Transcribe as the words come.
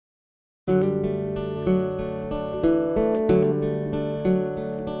Lying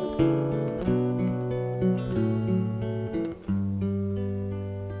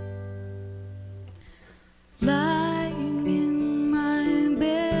in my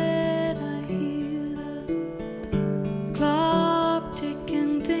bed, I hear the clock tick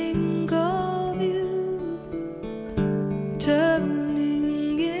and think of you,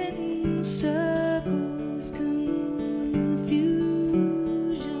 turning in circles. Confusion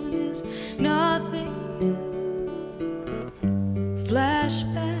is nothing new.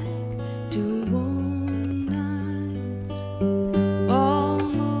 Flashback to warm nights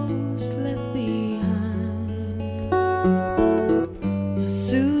almost left behind. A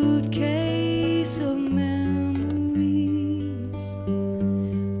suitcase of memories,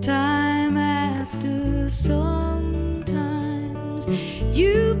 time after sometimes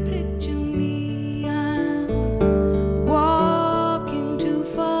you picture me, I'm walking too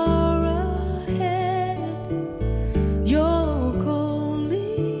far ahead. You're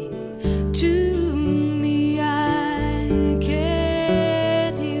calling to me, I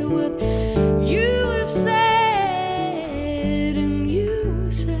can't hear what you have said, and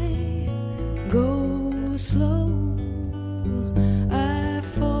you say, go slow, I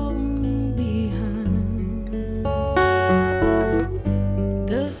fall behind.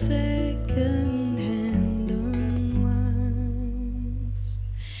 The second hand unwinds.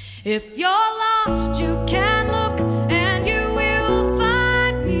 If you're lost, you can look and you will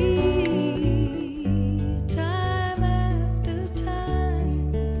find me, time after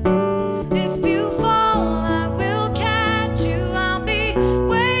time. If you fall, I will catch you, I'll be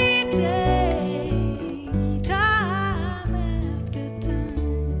waiting, time after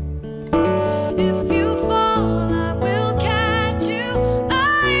time. If you fall, I will catch you,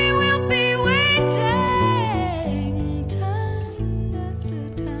 I will be waiting, time after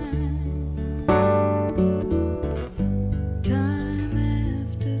time, time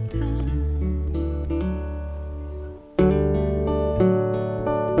after time.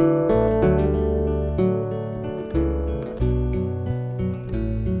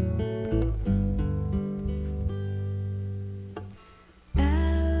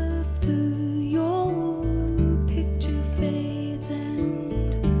 After your picture fades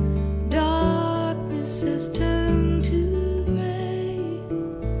and darkness has turned to gray,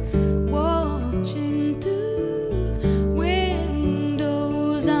 watching through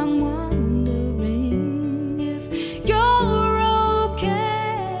windows, I'm wondering if you're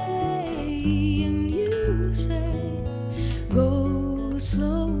okay, and you say, go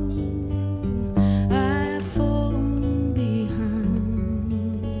slow,